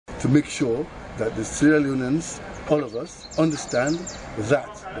to make sure that the Sierra Leoneans, all of us, understand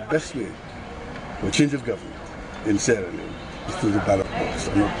that the best way for a change of government in Sierra Leone is through the ballot box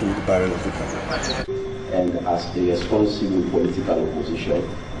and not through the barrel of the gun. And as the responsible political opposition,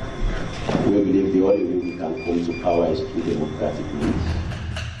 we believe the only way we can come to power is through democratic means.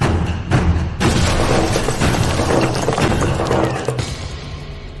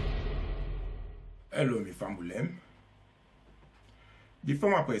 Hello, mi Fambulem. The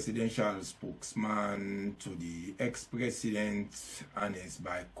former presidential spokesman to the ex-president annexed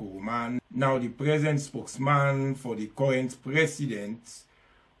by Kuruman, now the present spokesman for the current president,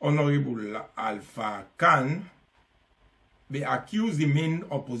 Honorable Alpha Khan, they accuse the main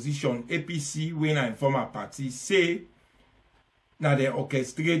opposition APC, when a former party, say that they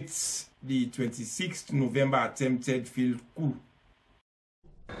orchestrate the 26th November attempted field coup.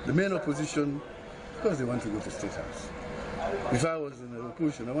 The main opposition, of course they want to go to State House. If I was in the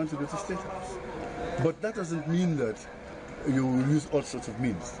opposition, I want to go to State House. But that doesn't mean that you will use all sorts of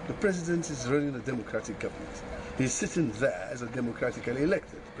means. The president is running a democratic government. He's sitting there as a democratically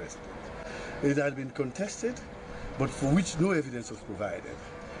elected president. It had been contested, but for which no evidence was provided.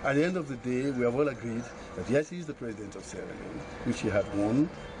 At the end of the day, we have all agreed that yes, he is the president of Sierra Leone, which he had won,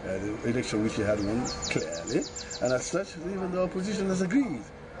 the election which he had won clearly, and as such, even the opposition has agreed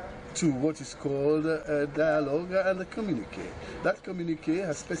to what is called a dialogue and a communique. That communique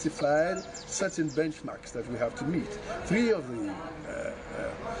has specified certain benchmarks that we have to meet. 3 of the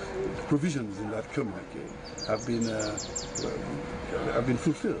provisions in that communique have been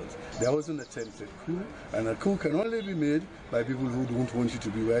fulfilled. There was an attempted coup, and a coup can only be made by people who don't want you to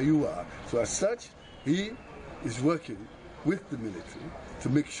be where you are. So as such, he is working with the military to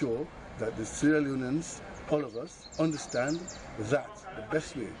make sure that the Sierra Leoneans, all of us, understand that the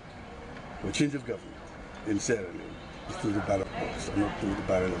best way for a change of government in Sierra Leone is through the ballot box and not through the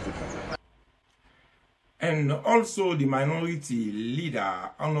barrel of the gun. And also the minority leader,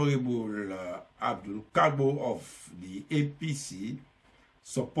 Honorable Abdul Kagbo of the APC,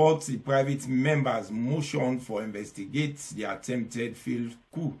 supports the private members' motion for investigate the attempted failed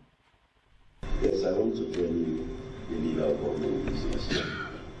coup. Yes, I want to tell you the leader of government business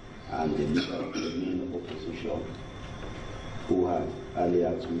and the leader of the main opposition, who had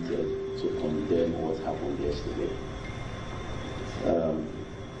earlier tweeted to condemn what happened yesterday.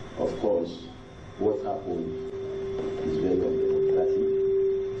 Of course, what happened is very undemocratic,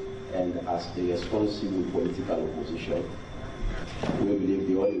 and as the responsible political opposition, we believe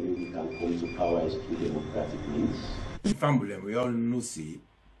the only way we can come to power is through democratic means. Fambulem, we all know say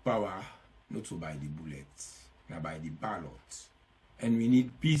power not to by the bullets, not by the ballot. And we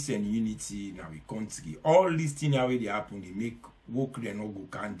need peace and unity in our country. All these things how they happen, they make work they no go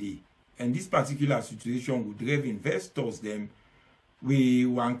can dey. And this particular situation would drive investors them we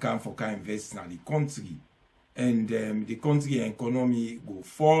one can for can invest in the country. And the country economy go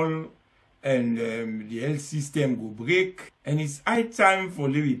fall, and the health system go break. And it's high time for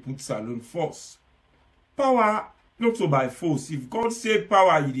we put salon first. Power not so by force. If God say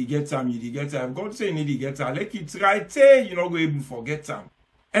power, you get them, you get them. If God say you need to get them, like it's right, you not go able to forget them.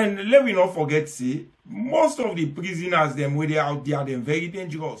 And let me not forget, say, most of the prisoners, them where they out there, them very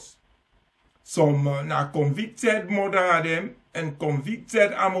dangerous. Some are convicted murderer them and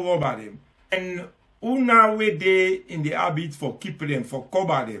convicted armed robber them. And una way they in the habit for keep them, for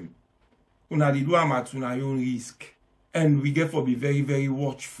cover them. Una di do am at una own risk. And we get for be very, very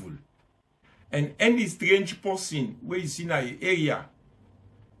watchful. And any strange person where you see in the area,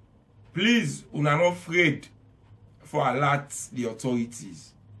 please, una not afraid for alert the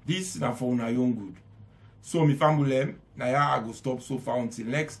authorities. This na for una own good. So, mi Fambulem, na ya I go stop so far until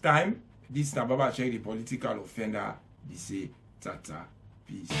next time. This na BABASHEQ, the political offender. They say, tata,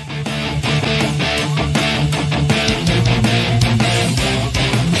 peace.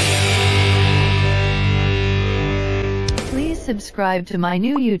 Please subscribe to my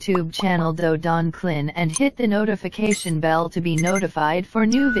new YouTube channel CLIN and hit the notification bell to be notified for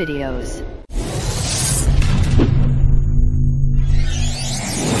new videos.